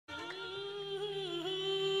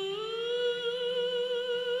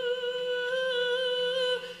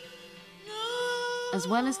as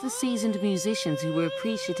well as the seasoned musicians who were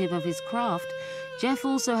appreciative of his craft, Jeff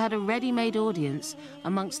also had a ready-made audience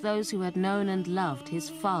amongst those who had known and loved his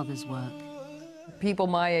father's work. People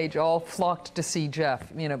my age all flocked to see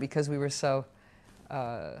Jeff, you know, because we were so...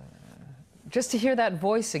 just to hear that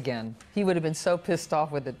voice again. He would have been so pissed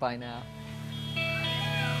off with it by now.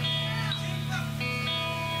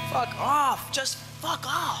 Fuck off! Just fuck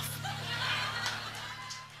off!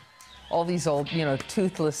 All these old, you know,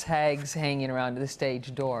 toothless hags hanging around the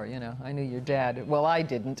stage door, you know. I knew your dad. Well, I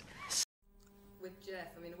didn't. With Jeff,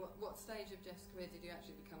 I mean, what stage of Jeff's career did you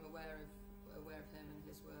actually become aware of him and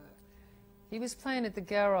his work? He was playing at the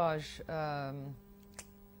garage on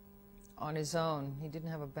his own. He didn't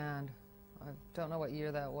have a band. I don't know what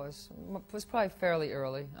year that was. It was probably fairly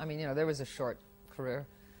early. I mean, you know, there was a short career.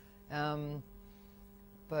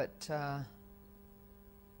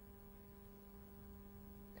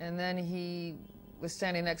 And then he was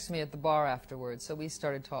standing next to me at the bar afterwards, so we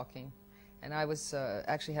started talking. And I was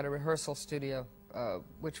actually had a rehearsal studio,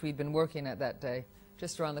 which we'd been working at that day,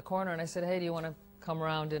 just around the corner. And I said, hey, do you want to come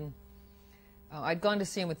around? And I'd gone to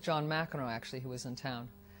see him with John McEnroe, actually, who was in town.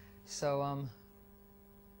 So,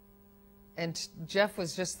 and Jeff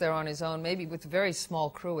was just there on his own, maybe with a very small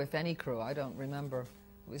crew, if any crew, I don't remember.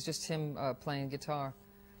 It was just him playing guitar.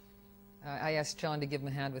 I asked John to give him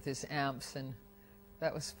a hand with his amps, and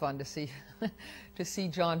that was fun to see, to see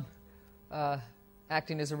John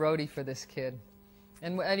acting as a roadie for this kid.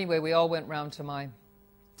 And anyway, we all went round to my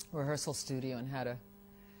rehearsal studio and had a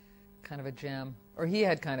kind of a jam. Or he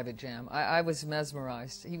had kind of a jam. I was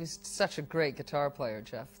mesmerized. He was such a great guitar player,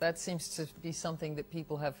 Jeff. That seems to be something that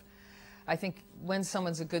people have... I think when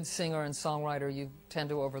someone's a good singer and songwriter, you tend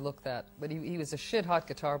to overlook that. But he was a shit-hot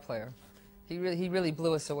guitar player. He really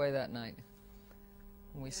blew us away that night.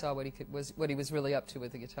 And we saw what he was really up to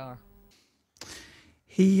with the guitar.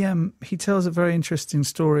 He tells a very interesting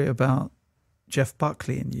story about Jeff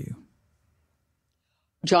Buckley and you.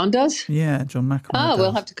 John does? Yeah, John McEnroe does.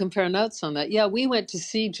 We'll have to compare notes on that. Yeah, we went to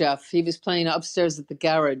see Jeff. He was playing upstairs at the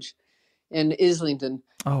garage in Islington.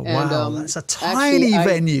 Oh, wow, that's a tiny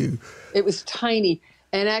venue. It was tiny.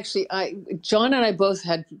 And actually, John and I both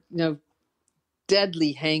had, you know,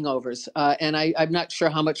 deadly hangovers. And I'm not sure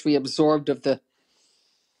how much we absorbed of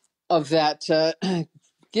that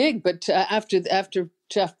gig. But after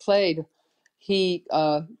Jeff played, he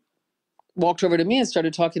walked over to me and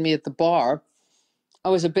started talking to me at the bar. I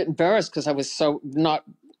was a bit embarrassed because I was so not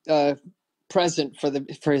present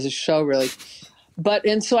for his show, really.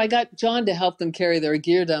 And so I got John to help them carry their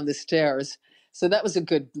gear down the stairs. So that was a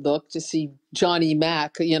good look to see Johnny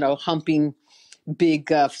Mac, you know, humping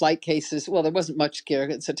big flight cases. Well, there wasn't much gear.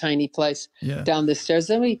 It's a tiny place. Yeah. Down the stairs.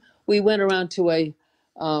 Then we went around to a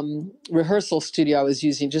rehearsal studio I was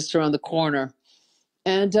using just around the corner.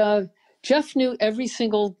 And Jeff knew every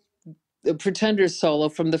single Pretenders solo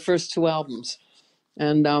from the first two albums.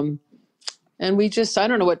 And we just, I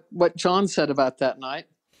don't know what John said about that night.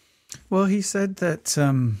 Well, he said that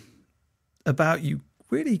about you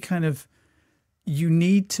really kind of, you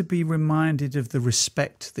need to be reminded of the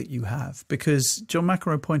respect that you have, because John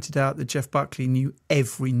McEnroe pointed out that Jeff Buckley knew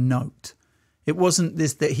every note. It wasn't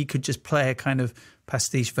this that he could just play a kind of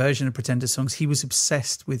pastiche version of Pretender songs. He was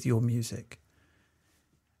obsessed with your music.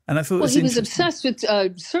 And I thought it was he was obsessed with,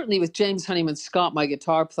 certainly with James Honeyman Scott, my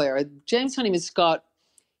guitar player. James Honeyman Scott,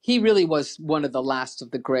 he really was one of the last of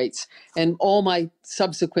the greats. And all my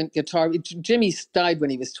subsequent Jimmy died when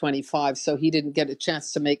he was 25, so he didn't get a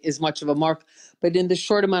chance to make as much of a mark. But in the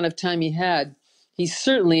short amount of time he had, he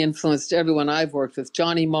certainly influenced everyone I've worked with.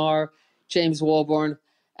 Johnny Marr, James Walborn,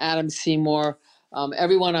 Adam Seymour.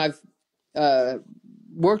 Everyone I've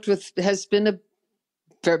worked with has been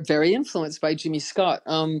very influenced by Jimmy Scott.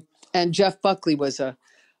 And Jeff Buckley was I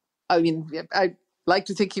like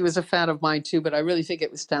to think he was a fan of mine too, but I really think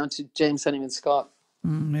it was down to James Honeyman Scott.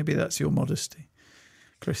 Maybe that's your modesty,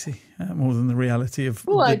 Chrissie, more than the reality of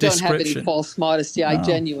the I description. don't have any false modesty. No. I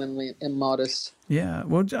genuinely am modest. Yeah,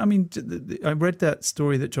 well, I mean, I read that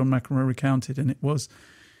story that John McEnroe recounted, and it was,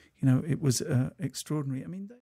 you know, it was extraordinary. I mean.